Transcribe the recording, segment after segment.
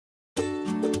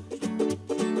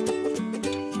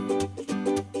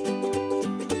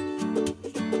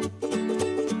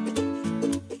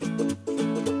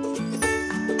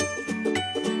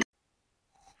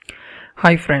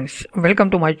Hi friends,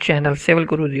 welcome to my channel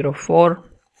CivilGuru04.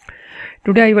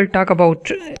 Today I will talk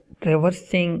about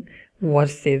traversing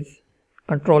versus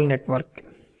control network.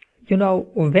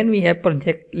 When we have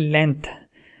project length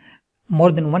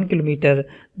more than 1 kilometer,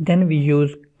 then we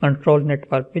use control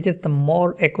network, which is the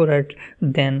more accurate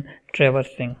than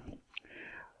traversing.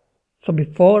 So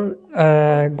before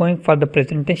going for the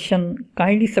presentation,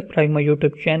 kindly subscribe my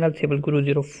YouTube channel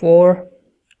CivilGuru04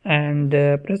 and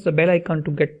press the bell icon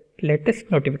to get latest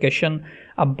notification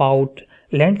about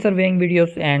land surveying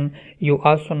videos. And you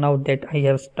also know that I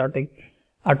have started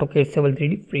AutoCAD Civil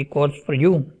 3D free course for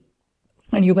you,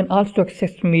 and you can also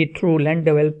access me through land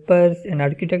developers and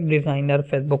architect designer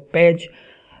Facebook page,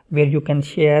 where you can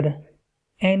share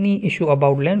any issue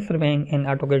about land surveying and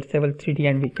AutoCAD Civil 3D,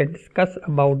 and we can discuss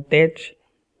about that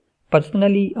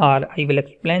personally, or I will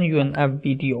explain you in a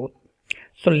video.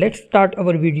 So let's start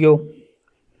our video.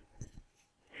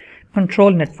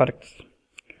 Control networks.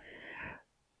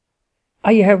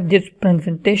 I have this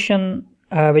presentation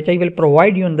which I will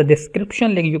provide you in the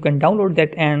description link. You can download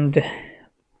that and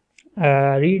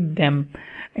read them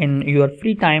in your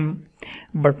free time,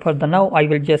 but for the now I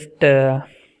will just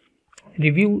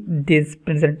review this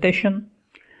presentation.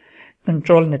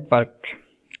 Control network.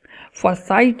 For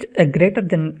sites greater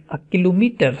than a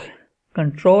kilometer,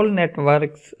 control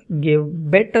networks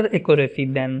give better accuracy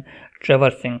than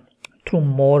traversing through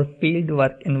more field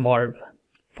work involved.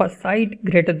 For site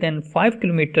greater than 5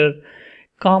 km,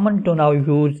 common to now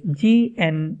use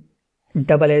GNSS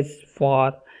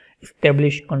for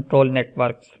established control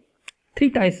networks.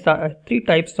 Three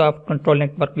types of control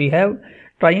network we have: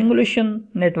 triangulation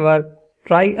network,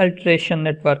 tri-alteration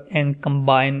network, and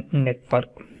combined network.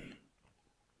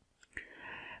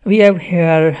 We have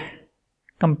here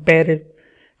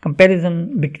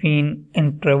comparison between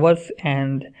intraverse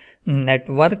and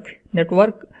network.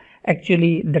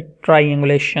 Actually the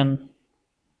triangulation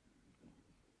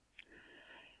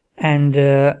and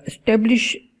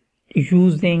establish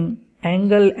using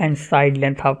angle and side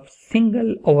length of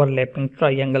single overlapping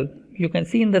triangle. You can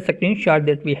see in the screenshot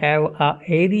that we have a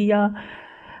area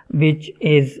which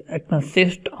is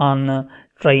consist on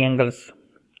triangles.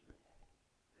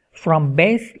 From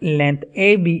base length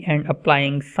AB and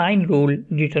applying sine rule,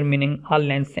 determining all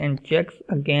lengths and checks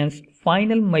against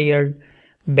final measured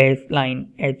baseline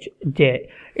HJ.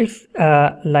 It's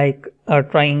like a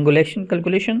triangulation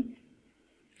calculation.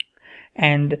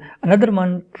 And another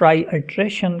one,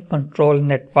 tri-alteration control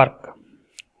network.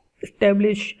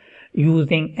 Establish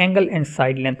using angle and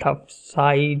side length of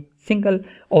side single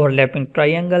overlapping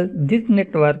triangle. This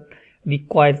network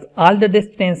requires all the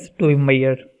distance to be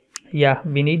measured.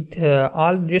 We need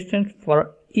all distance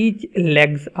for each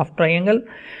legs of triangle.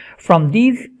 From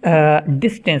these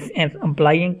distance and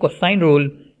applying cosine rule,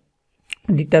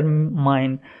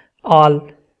 determine all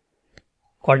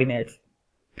coordinates.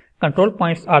 Control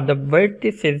points are the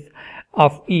vertices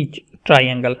of each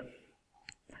triangle.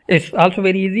 It's also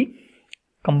very easy.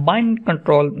 Combined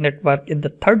control network is the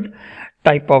third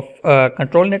type of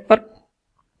control network.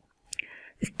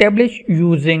 Established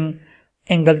using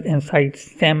angles and sides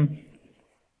same.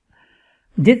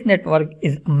 This network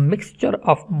is a mixture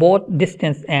of both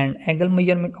distance and angle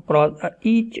measurement across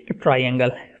each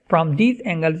triangle. From these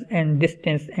angles and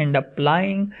distance and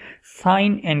applying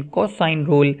sine and cosine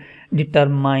rule,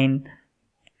 determine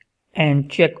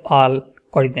and check all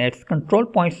coordinates. Control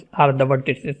points are the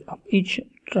vertices of each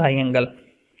triangle.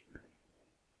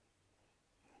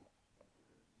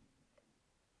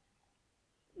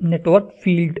 Network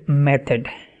field method.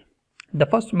 The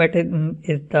first method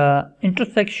is the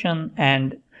intersection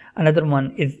and another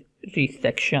one is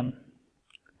resection.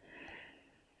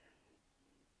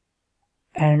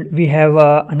 And we have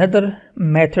another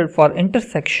method for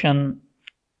intersection: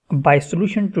 by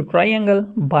solution to triangle,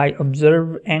 by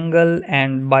observed angle,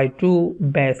 and by two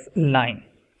baseline.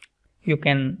 You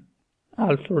can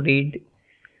also read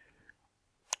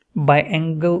by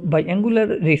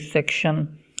angular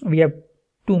resection. We have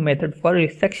two methods for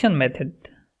resection method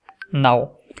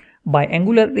now: by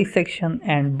angular resection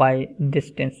and by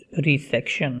distance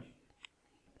resection.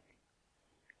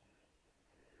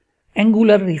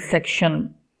 Angular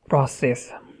resection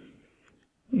process,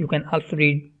 you can also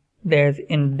read this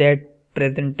in that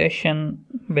presentation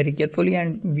very carefully,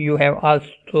 and you have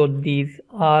also these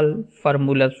all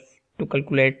formulas to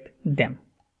calculate them.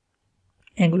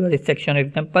 Angular resection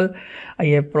example I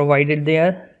have provided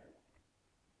there.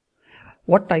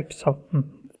 What types of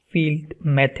field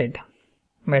method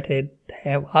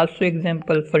have also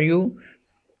example for you.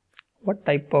 What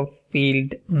type of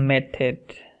field method?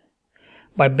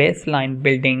 By baseline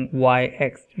building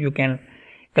YX, you can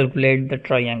calculate the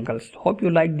triangles. Hope you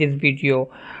like this video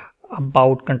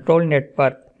about control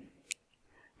network,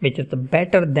 which is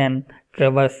better than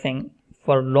traversing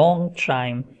for long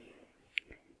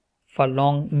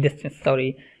distance.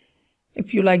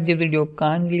 If you like this video,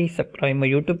 kindly subscribe my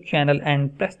YouTube channel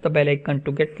and press the bell icon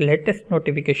to get latest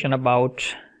notification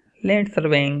about land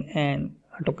surveying and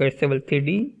AutoCAD Civil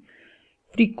 3D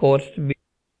free course.